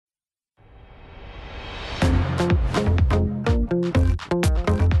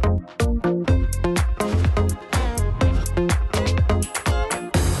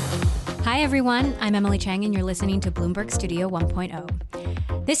everyone, I'm Emily Chang and you're listening to Bloomberg Studio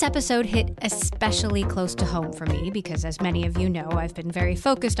 1.0. This episode hit especially close to home for me because, as many of you know, I've been very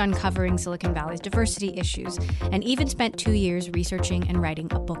focused on covering Silicon Valley's diversity issues and even spent 2 years researching and writing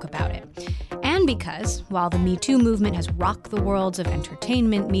a book about it. And because, while the Me Too movement has rocked the worlds of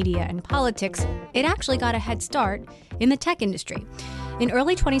entertainment, media, and politics, it actually got a head start in the tech industry. In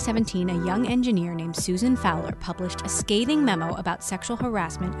early 2017, a young engineer named Susan Fowler published a scathing memo about sexual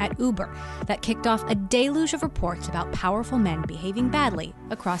harassment at Uber that kicked off a deluge of reports about powerful men behaving badly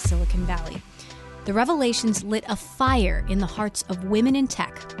across Silicon Valley. The revelations lit a fire in the hearts of women in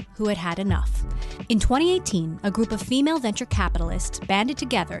tech who had had enough. In 2018, a group of female venture capitalists banded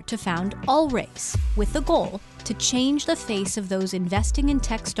together to found Allraise, with the goal to change the face of those investing in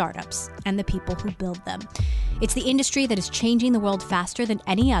tech startups and the people who build them. It's the industry that is changing the world faster than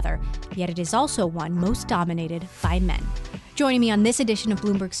any other, yet it is also one most dominated by men. Joining me on this edition of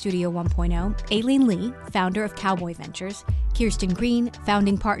Bloomberg Studio 1.0, Aileen Lee, founder of Cowboy Ventures, Kirsten Green,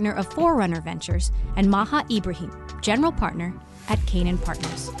 founding partner of Forerunner Ventures, and Maha Ibrahim, general partner at Canaan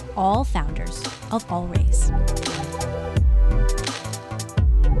Partners, all founders of Allraise.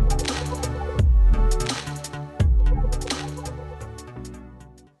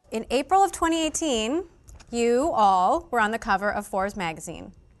 In April of 2018, you all were on the cover of Forbes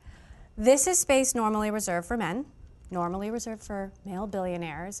magazine. This is space normally reserved for men, normally reserved for male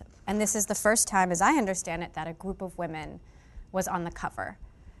billionaires, and this is the first time, as I understand it, that a group of women was on the cover.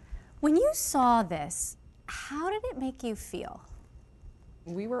 When you saw this, how did it make you feel?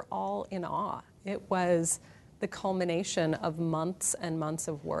 We were all in awe. It was the culmination of months and months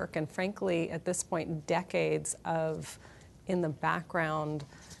of work, and frankly, at this point, decades of, in the background,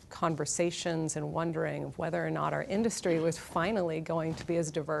 conversations and wondering of whether or not our industry was finally going to be as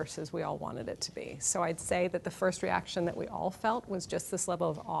diverse as we all wanted it to be. So I'd say that the first reaction that we all felt was just this level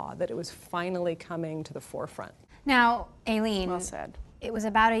of awe, that it was finally coming to the forefront. Now, Aileen, well said. It was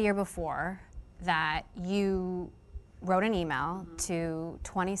about a year before that you wrote an email to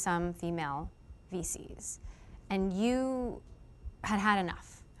 20-some female VCs, and you had had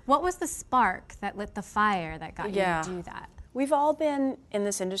enough. What was the spark that lit the fire that got you to do that? We've all been in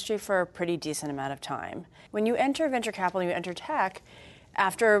this industry for a pretty decent amount of time. When you enter venture capital, you enter tech,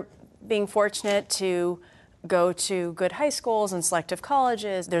 after being fortunate to go to good high schools and selective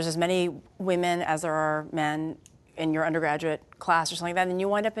colleges, there's as many women as there are men in your undergraduate class or something like that, and you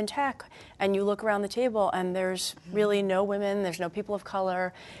wind up in tech and you look around the table and there's really no women, there's no people of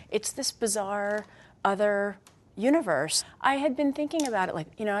color. It's this bizarre other universe. I had been thinking about it like,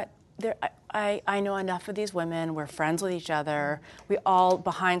 you know, I know enough of these women, we're friends with each other, we all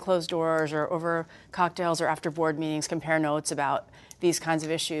behind closed doors or over cocktails or after board meetings compare notes about these kinds of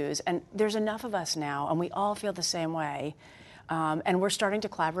issues, and there's enough of us now and we all feel the same way. And we're starting to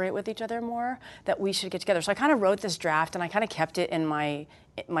collaborate with each other more, that we should get together. So I kind of wrote this draft and I kind of kept it in my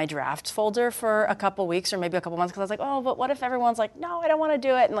drafts folder for a couple weeks or maybe a couple months because I was like, oh, but what if everyone's like, no, I don't want to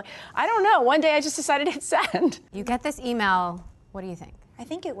do it. And like, I don't know. One day I just decided to hit send. You get this email. What do you think? I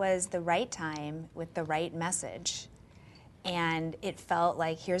think it was the right time with the right message. And it felt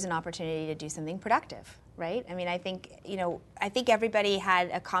like here's an opportunity to do something productive. Right? I mean, I think everybody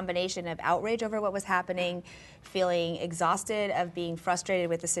had a combination of outrage over what was happening, feeling exhausted of being frustrated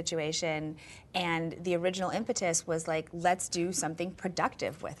with the situation, and the original impetus was like, let's do something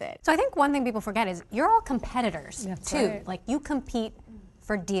productive with it. So I think one thing people forget is you're all competitors, too. Right. Like, you compete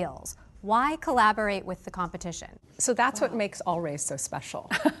for deals. Why collaborate with the competition? So that's what makes Allraise so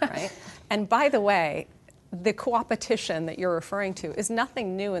special, right? And by the way, the co-opetition that you're referring to is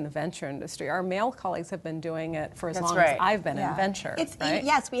nothing new in the venture industry. Our male colleagues have been doing it for as long as I've been in venture. Right?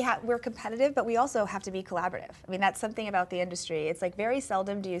 Yes, we're competitive, but we also have to be collaborative. I mean, that's something about the industry. It's like very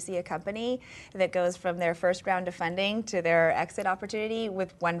seldom do you see a company that goes from their first round of funding to their exit opportunity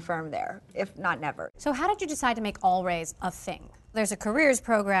with one firm there, if not never. So how did you decide to make Allraise a thing? There's a careers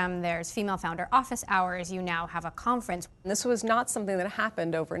program, there's female founder office hours, you now have a conference. This was not something that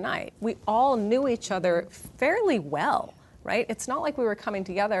happened overnight. We all knew each other fairly well, right? It's not like we were coming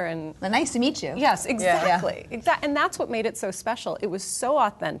together and... Well, nice to meet you. Yes, exactly. Yeah. And that's what made it so special. It was so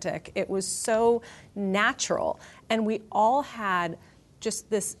authentic, it was so natural, and we all had just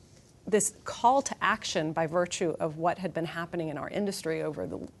this call to action by virtue of what had been happening in our industry over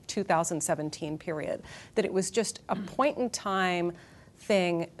the 2017 period, that it was just a point in time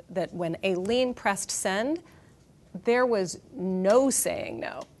thing that when Aileen pressed send, there was no saying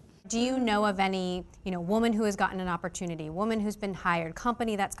no. Do you know of any, woman who has gotten an opportunity, woman who's been hired,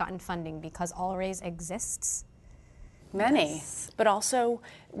 company that's gotten funding because Allraise exists? Many. Yes. But also,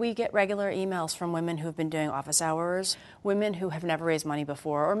 we get regular emails from women who've been doing office hours, women who have never raised money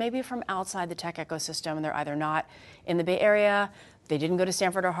before, or maybe from outside the tech ecosystem, and they're either not in the Bay Area, they didn't go to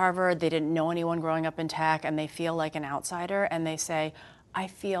Stanford or Harvard, they didn't know anyone growing up in tech, and they feel like an outsider, and they say, I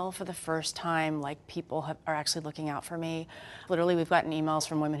feel for the first time like people are actually looking out for me. Literally, we've gotten emails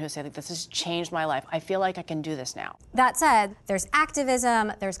from women who say, like, this has changed my life. I feel like I can do this now. That said, there's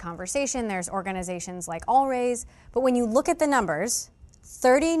activism, there's conversation, there's organizations like Allraise, but when you look at the numbers,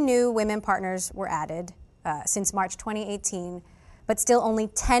 30 new women partners were added since March 2018, but still only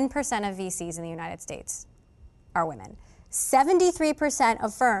 10% of VCs in the United States are women. 73%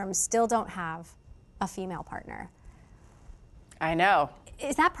 of firms still don't have a female partner. I know.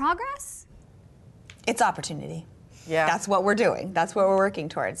 Is that progress? It's opportunity. Yeah. That's what we're doing. That's what we're working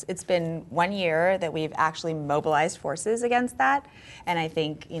towards. It's been 1 year that we've actually mobilized forces against that. And I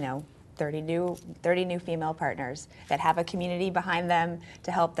think, 30 new female partners that have a community behind them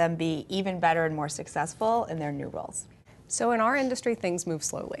to help them be even better and more successful in their new roles. So in our industry, things move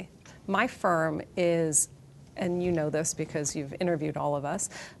slowly. My firm is, and you know this because you've interviewed all of us,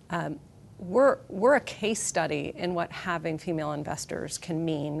 we're a case study in what having female investors can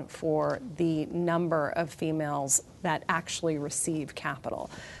mean for the number of females that actually receive capital.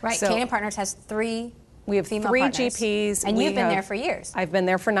 Right, So Canaan Partners has three we have female 3 partners. GPs. And We you've been have- there for years. I've been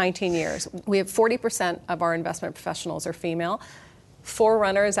there for 19 years. We have 40% of our investment professionals are female.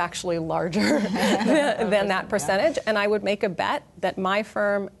 Forerunner is actually larger than that percentage. And I would make a bet that my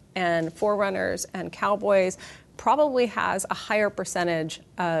firm and Forerunners and Cowboys probably has a higher percentage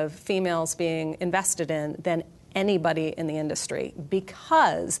of females being invested in than anybody in the industry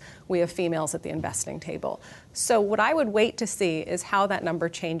because we have females at the investing table. So what I would wait to see is how that number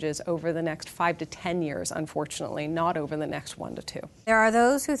changes over the next 5 to 10 years, unfortunately, not over the next 1 to 2. There are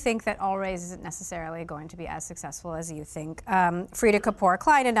those who think that Allraise isn't necessarily going to be as successful as you think. Frida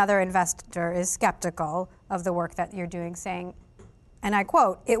Kapoor-Klein, another investor, is skeptical of the work that you're doing, saying, and I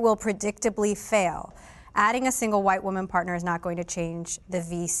quote, "It will predictably fail. Adding a single white woman partner is not going to change the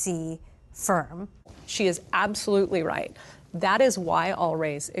VC firm." She is absolutely right. That is why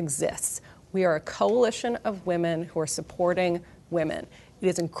Allraise exists. We are a coalition of women who are supporting women. It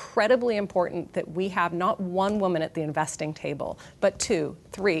is incredibly important that we have not one woman at the investing table, but 2,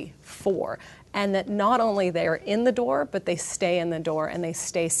 3, 4, and that not only they are in the door, but they stay in the door and they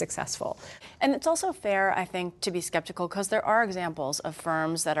stay successful. And it's also fair, I think, to be skeptical because there are examples of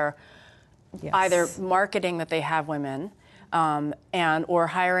firms that are either marketing that they have women or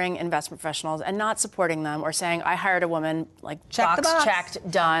hiring investment professionals and not supporting them or saying, I hired a woman, like Check the box.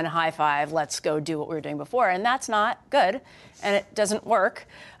 checked, done, high five, let's go do what we were doing before. And that's not good and it doesn't work.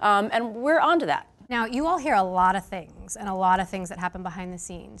 And we're onto that. Now, you all hear a lot of things and a lot of things that happen behind the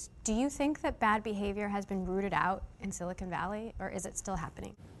scenes. Do you think that bad behavior has been rooted out in Silicon Valley, or is it still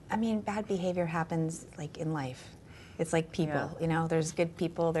happening? I mean, bad behavior happens like in life. It's like people, there's good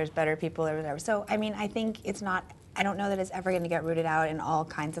people, there's better people, or whatever. So, I mean, I think I don't know that it's ever going to get rooted out in all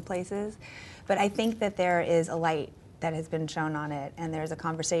kinds of places, but I think that there is a light that has been shown on it, and there's a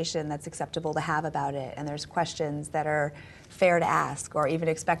conversation that's acceptable to have about it, and there's questions that are fair to ask or even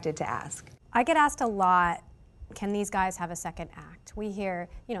expected to ask. I get asked a lot, can these guys have a second act? We hear,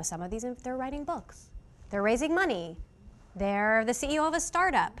 some of these, they're writing books, they're raising money, they're the CEO of a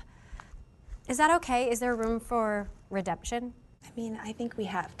startup. Is that okay? Is there room for redemption? I mean, I think we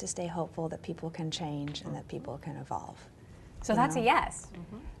have to stay hopeful that people can change and that people can evolve. So that's a yes.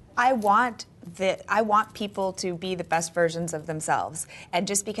 Mm-hmm. I want people to be the best versions of themselves. And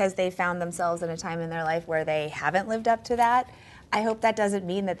just because they found themselves in a time in their life where they haven't lived up to that, I hope that doesn't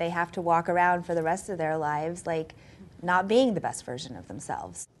mean that they have to walk around for the rest of their lives like not being the best version of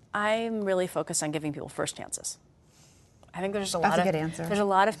themselves. I'm really focused on giving people first chances. I think there's a good answer. There's a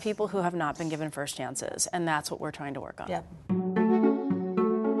lot of people who have not been given first chances, and that's what we're trying to work on. Yep.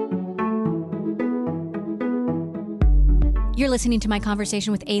 You're listening to my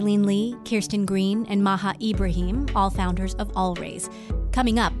conversation with Aileen Lee, Kirsten Green, and Maha Ibrahim, all founders of Allraise.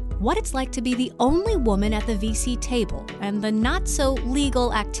 Coming up, what it's like to be the only woman at the VC table and the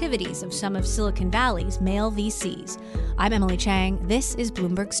not-so-legal activities of some of Silicon Valley's male VCs. I'm Emily Chang. This is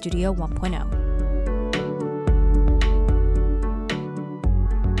Bloomberg Studio 1.0.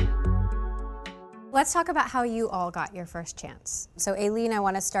 Let's talk about how you all got your first chance. So, Aileen, I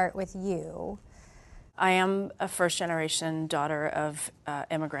want to start with you. I am a first-generation daughter of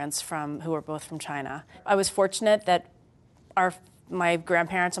immigrants who were both from China. I was fortunate that my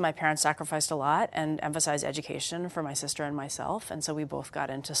grandparents and my parents sacrificed a lot and emphasized education for my sister and myself, and so we both got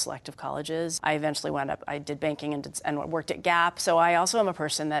into selective colleges. I eventually I did banking and worked at Gap, so I also am a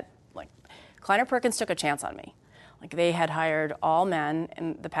person that, Kleiner Perkins took a chance on me. Like they had hired all men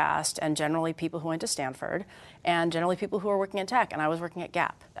in the past, and generally people who went to Stanford, and generally people who were working in tech, and I was working at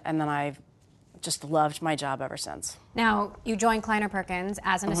Gap. And then I've just loved my job ever since. Now, you joined Kleiner Perkins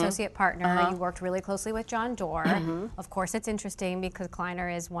as an associate partner. You worked really closely with John Doerr. Of course, it's interesting because Kleiner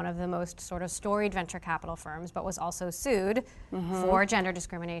is one of the most sort of storied venture capital firms, but was also sued for gender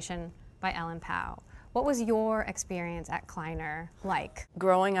discrimination by Ellen Pao. What was your experience at Kleiner like?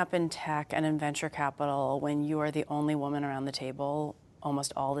 Growing up in tech and in venture capital, when you are the only woman around the table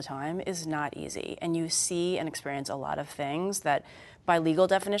almost all the time, is not easy. And you see and experience a lot of things that by legal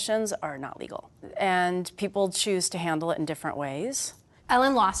definitions are not legal. And people choose to handle it in different ways.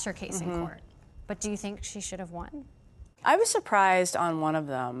 Ellen lost her case in court, but do you think she should have won? I was surprised on one of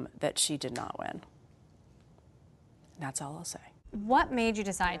them that she did not win. That's all I'll say. What made you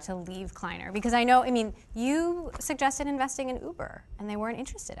decide to leave Kleiner? Because I know, you suggested investing in Uber, and they weren't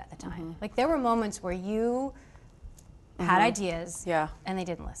interested at the time. Like, there were moments where you had ideas, and they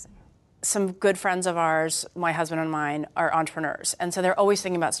didn't listen. Some good friends of ours, my husband and mine, are entrepreneurs. And so they're always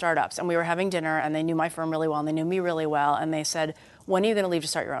thinking about startups. And we were having dinner, and they knew my firm really well, and they knew me really well. And they said, when are you going to leave to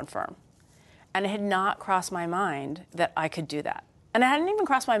start your own firm? And it had not crossed my mind that I could do that. And it hadn't even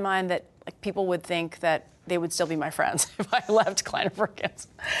crossed my mind that people would think that they would still be my friends if I left Kleiner Perkins.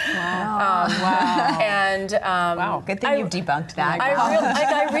 Wow. Wow. Good thing you've debunked that.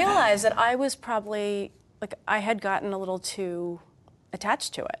 I realized that I was probably, I had gotten a little too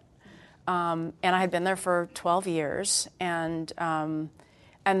attached to it. And I had been there for 12 years, and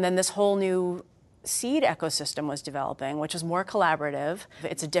then this whole new seed ecosystem was developing, which was more collaborative.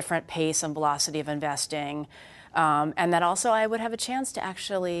 It's a different pace and velocity of investing, and that also I would have a chance to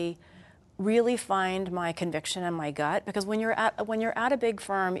actually really find my conviction and my gut, because when you're at a big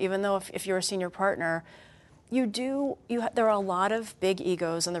firm, even though if you're a senior partner, there are a lot of big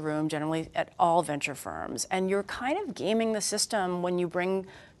egos in the room, generally at all venture firms, and you're kind of gaming the system when you bring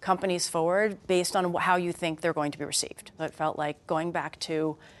companies forward based on how you think they're going to be received. So it felt like going back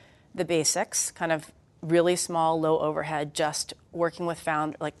to the basics, kind of really small, low overhead, just working with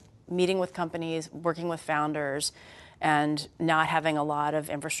meeting with companies, working with founders, and not having a lot of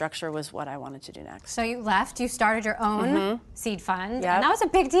infrastructure was what I wanted to do next. So you left, you started your own seed fund, and that was a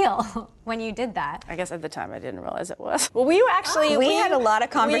big deal when you did that. I guess at the time I didn't realize it was. Well, we had a lot of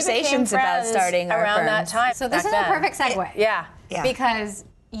conversations about starting our around firms. that time. So this is a perfect segue. Yeah. Because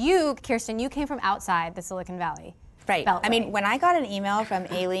you, Kirsten, you came from outside the Silicon Valley. Right. When I got an email from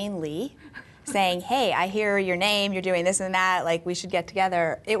Aileen Lee saying, hey, I hear your name, you're doing this and that, we should get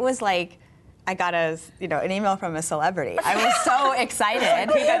together, it was like I got an email from a celebrity. I was so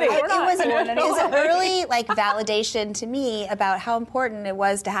excited. It was an early validation to me about how important it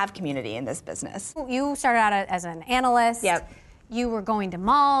was to have community in this business. You started out as an analyst. Yep. You were going to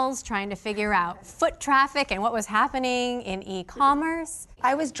malls, trying to figure out foot traffic and what was happening in e-commerce.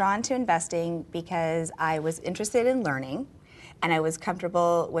 I was drawn to investing because I was interested in learning, and I was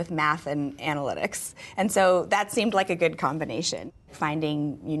comfortable with math and analytics. And so that seemed like a good combination.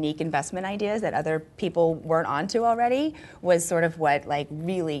 Finding unique investment ideas that other people weren't onto already was sort of what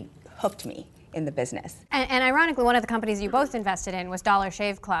really hooked me in the business. And ironically, one of the companies you both invested in was Dollar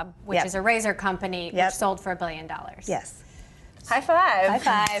Shave Club, which is a razor company which sold for $1 billion. Yes. High five. High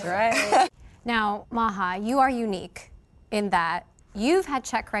five. That's right. Now, Maha, you are unique in that you've had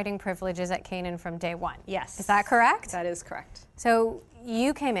check writing privileges at Canaan from day one. Yes. Is that correct? That is correct. So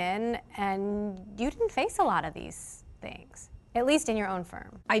you came in and you didn't face a lot of these things, at least in your own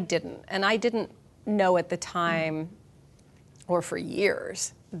firm. I didn't. And I didn't know at the time, or for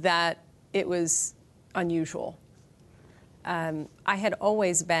years, that it was unusual. I had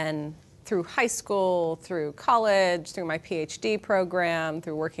always been, through high school, through college, through my PhD program,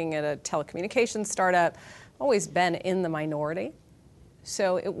 through working at a telecommunications startup, always been in the minority.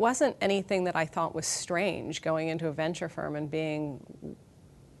 So it wasn't anything that I thought was strange going into a venture firm and being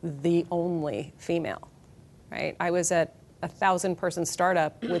the only female, right? I was at a 1,000-person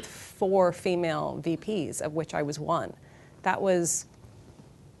startup with 4 female VPs, of which I was one. That was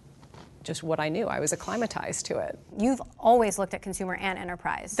just what I knew. I was acclimatized to it. You've always looked at consumer and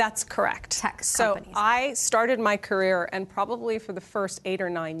enterprise. That's correct. Tech so companies. I started my career, and probably for the first 8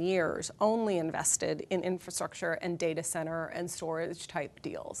 or 9 years, only invested in infrastructure and data center and storage type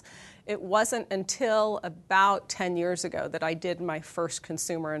deals. It wasn't until about 10 years ago that I did my first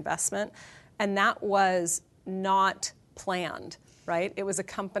consumer investment, and that was not planned, right? It was a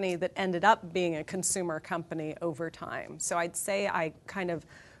company that ended up being a consumer company over time. So I'd say I kind of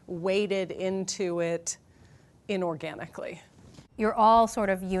waded into it inorganically. You're all sort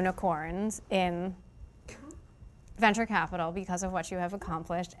of unicorns in venture capital because of what you have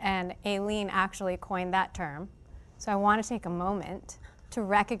accomplished, and Aileen actually coined that term. So I want to take a moment to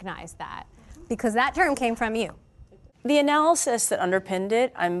recognize that, because that term came from you. The analysis that underpinned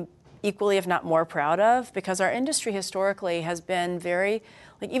it, I'm equally, if not more, proud of, because our industry historically has been very,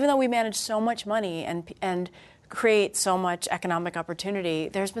 even though we manage so much money and create so much economic opportunity,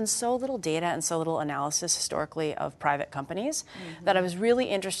 there's been so little data and so little analysis historically of private companies that I was really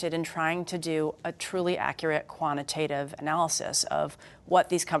interested in trying to do a truly accurate quantitative analysis of what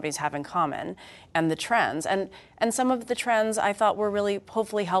these companies have in common and the trends. And some of the trends I thought were really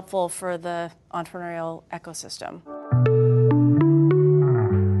hopefully helpful for the entrepreneurial ecosystem.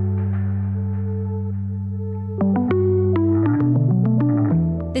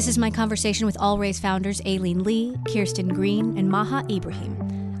 This is my conversation with Allraise founders Aileen Lee, Kirsten Green, and Maha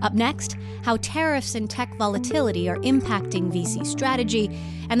Ibrahim. Up next, how tariffs and tech volatility are impacting VC strategy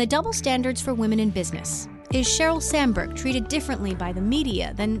and the double standards for women in business. Is Sheryl Sandberg treated differently by the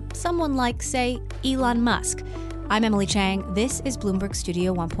media than someone like, say, Elon Musk? I'm Emily Chang. This is Bloomberg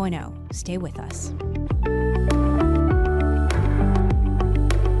Studio 1.0. Stay with us.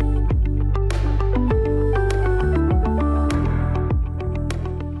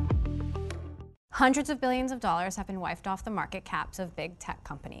 Hundreds of billions of dollars have been wiped off the market caps of big tech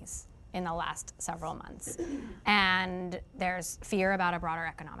companies in the last several months. And there's fear about a broader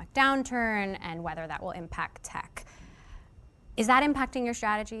economic downturn and whether that will impact tech. Is that impacting your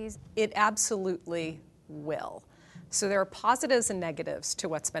strategies? It absolutely will. So there are positives and negatives to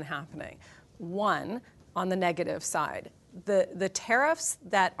what's been happening. One, on the negative side, the tariffs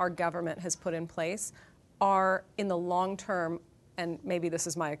that our government has put in place are in the long term, and maybe this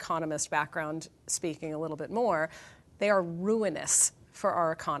is my economist background speaking a little bit more, they are ruinous for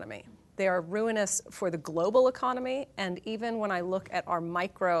our economy. They are ruinous for the global economy, and even when I look at our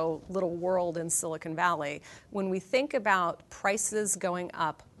micro little world in Silicon Valley, when we think about prices going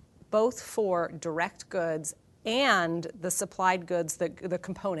up, both for direct goods and the supplied goods, the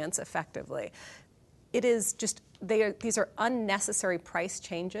components effectively, it is just, these are unnecessary price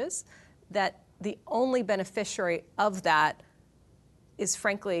changes that the only beneficiary of that is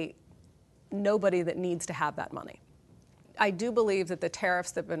frankly nobody that needs to have that money. I do believe that the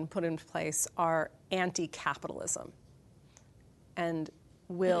tariffs that have been put in place are anti-capitalism and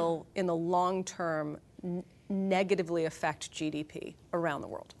will, in the long term, negatively affect GDP around the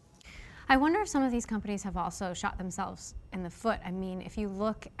world. I wonder if some of these companies have also shot themselves in the foot. I mean, if you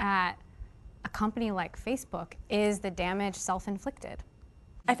look at a company like Facebook, is the damage self-inflicted?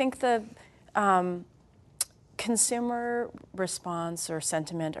 I think the consumer response or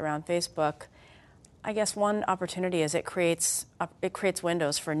sentiment around Facebook, I guess one opportunity is it creates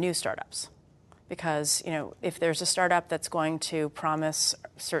windows for new startups. Because if there's a startup that's going to promise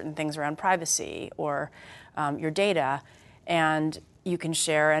certain things around privacy or your data, and you can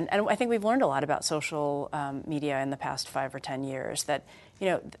share, and I think we've learned a lot about social media in the past 5 or 10 years, that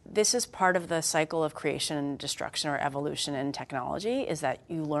this is part of the cycle of creation and destruction or evolution in technology, is that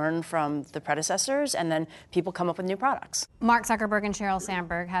you learn from the predecessors and then people come up with new products. Mark Zuckerberg and Sheryl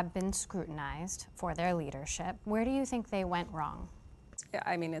Sandberg have been scrutinized for their leadership. Where do you think they went wrong?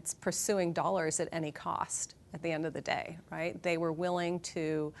 I mean, it's pursuing dollars at any cost at the end of the day, right? They were willing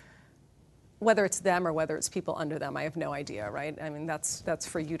to, whether it's them or whether it's people under them, I have no idea, right? I mean, that's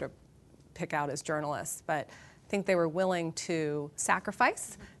for you to pick out as journalists. But I think they were willing to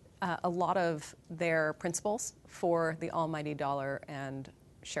sacrifice a lot of their principles for the almighty dollar and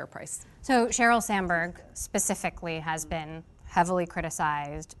share price. So Sheryl Sandberg specifically has been heavily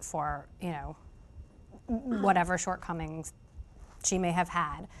criticized for, whatever shortcomings she may have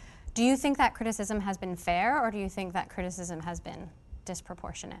had. Do you think that criticism has been fair, or do you think that criticism has been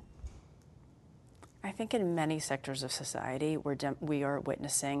disproportionate? I think in many sectors of society, we are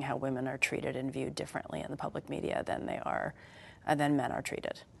witnessing how women are treated and viewed differently in the public media than men are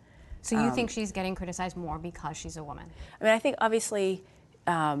treated. So you think she's getting criticized more because she's a woman? I mean, I think obviously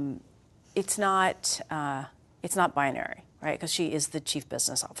it's not binary, right? Because she is the chief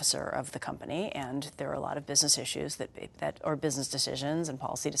business officer of the company, and there are a lot of business issues that or business decisions and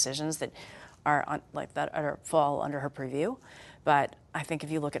policy decisions that fall under her purview. But I think if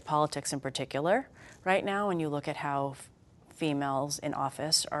you look at politics in particular right now, and you look at how females in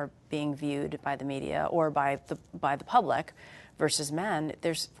office are being viewed by the media or by the public versus men,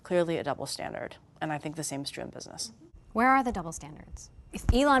 there's clearly a double standard. And I think the same is true in business. Where are the double standards? If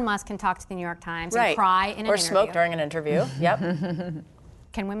Elon Musk can talk to the New York Times and cry in an interview. Or smoke during an interview. Yep.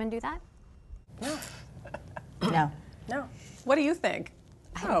 Can women do that? No. What do you think?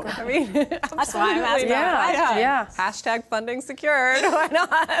 I mean, that's why I'm asking. Yeah. Hashtag funding secured. Why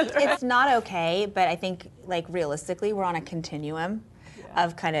not? It's not okay, but I think, realistically, we're on a continuum.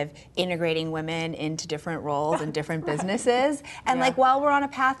 of kind of integrating women into different roles and different businesses. And like while we're on a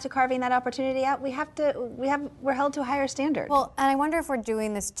path to carving that opportunity out, we're held to a higher standard. Well, and I wonder if we're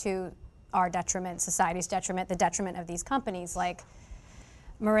doing this to our detriment, society's detriment, the detriment of these companies. Like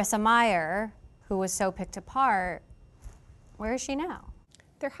Marissa Mayer, who was so picked apart, where is she now?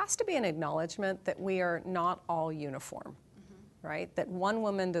 There has to be an acknowledgement that we are not all uniform, right? That one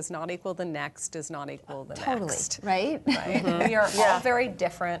woman does not equal the next, does not equal the next. Right? Right? We are all very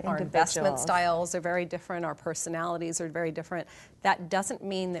different. Our investment styles are very different. Our personalities are very different. That doesn't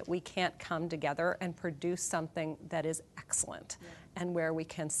mean that we can't come together and produce something that is excellent and where we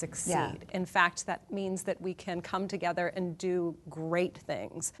can succeed. In fact, that means that we can come together and do great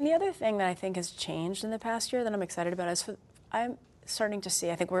things. And the other thing that I think has changed in the past year that I'm excited about is I'm starting to see,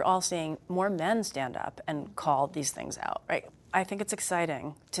 I think we're all seeing more men stand up and call these things out, right? I think it's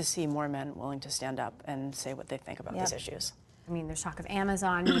exciting to see more men willing to stand up and say what they think about these issues. I mean, there's talk of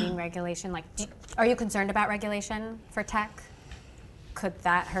Amazon needing regulation. Like, are you concerned about regulation for tech? Could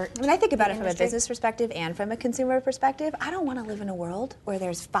that hurt? I mean, I think about it from a business perspective and from a consumer perspective. I don't want to live in a world where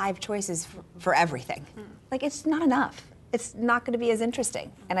there's 5 choices for everything. Like, it's not enough. It's not going to be as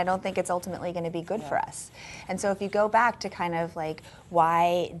interesting, and I don't think it's ultimately going to be good for us. And so if you go back to kind of like,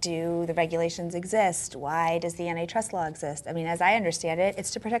 why do the regulations exist? Why does the antitrust law exist? I mean, as I understand it,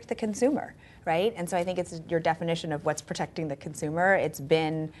 it's to protect the consumer, right? And so I think it's your definition of what's protecting the consumer. It's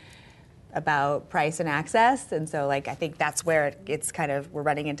been about price and access, and so like I think that's where it's kind of, we're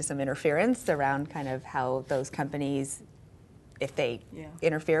running into some interference around kind of how those companies, if they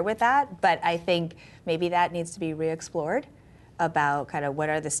interfere with that. But I think maybe that needs to be re-explored about kind of what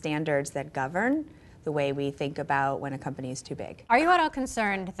are the standards that govern the way we think about when a company is too big. Are you at all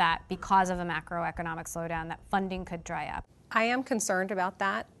concerned that because of a macroeconomic slowdown that funding could dry up? I am concerned about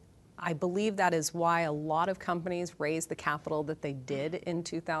that. I believe that is why a lot of companies raised the capital that they did in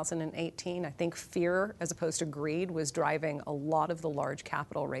 2018. I think fear, as opposed to greed, was driving a lot of the large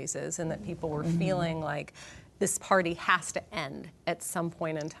capital raises, and that people were feeling like this party has to end at some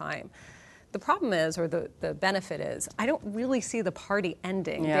point in time. The problem is, or the benefit is, I don't really see the party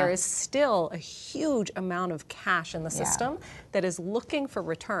ending. There is still a huge amount of cash in the system that is looking for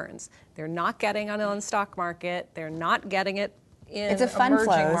returns. They're not getting it on the stock market. They're not getting it in emerging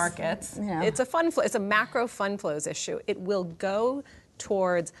markets. It's a fund flow. It's a macro fund flows issue. It will go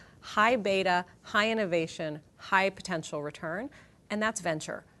towards high beta, high innovation, high potential return, and that's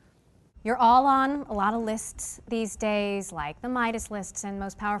venture. You're all on a lot of lists these days, like the Midas lists and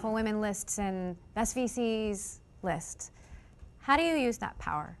Most Powerful Women lists and Best VCs lists. How do you use that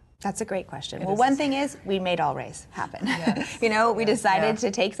power? That's a great question. Well, one thing is, we made All Raise happen. We decided to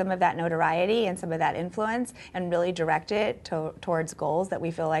take some of that notoriety and some of that influence and really direct it towards goals that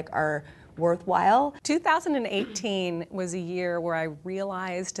we feel like are worthwhile. 2018 was a year where I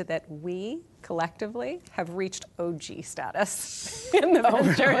realized that we collectively have reached OG status in the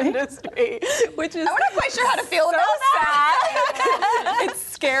venture industry, which is I'm not quite sure how to feel about that. It's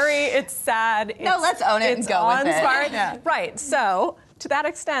scary, it's sad. Let's own it and go with it. Right, so to that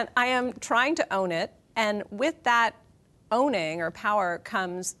extent, I am trying to own it, and with that owning or power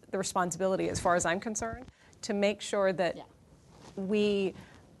comes the responsibility, as far as I'm concerned, to make sure that we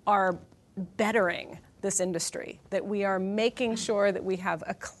are bettering this industry, that we are making sure that we have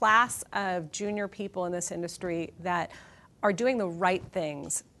a class of junior people in this industry that are doing the right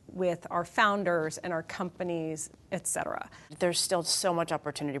things with our founders and our companies, et cetera. There's still so much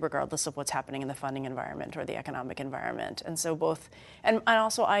opportunity regardless of what's happening in the funding environment or the economic environment. And so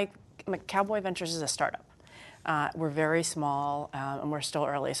Cowboy Ventures is a startup. We're very small and we're still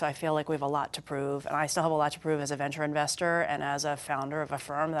early, so I feel like we have a lot to prove, and I still have a lot to prove as a venture investor and as a founder of a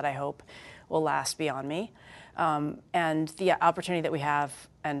firm that I hope will last beyond me. And the opportunity that we have,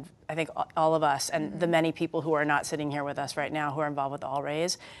 and I think all of us and the many people who are not sitting here with us right now who are involved with All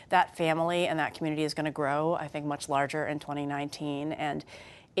Raise, that family and that community is going to grow, I think, much larger in 2019. And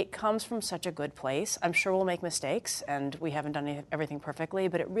it comes from such a good place. I'm sure we'll make mistakes, and we haven't done everything perfectly,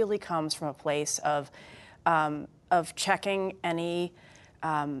 but it really comes from a place of checking any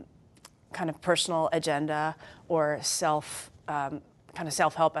kind of personal agenda or self-help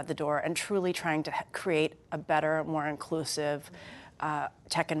at the door, and truly trying to create a better, more inclusive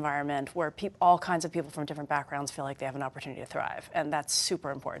tech environment where all kinds of people from different backgrounds feel like they have an opportunity to thrive. And that's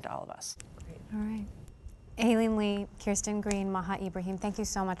super important to all of us. Great. All right. Aileen Lee, Kirsten Green, Maha Ibrahim, thank you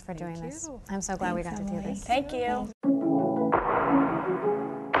so much for doing this. I'm so glad we got to do this. Thank you.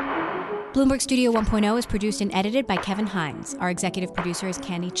 Bloomberg Studio 1.0 is produced and edited by Kevin Hines. Our executive producer is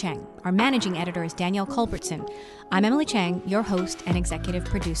Candy Cheng. Our managing editor is Danielle Culbertson. I'm Emily Chang, your host and executive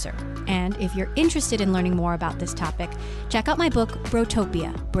producer. And if you're interested in learning more about this topic, check out my book,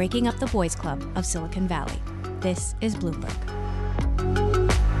 Brotopia, Breaking Up the Boys Club of Silicon Valley. This is Bloomberg.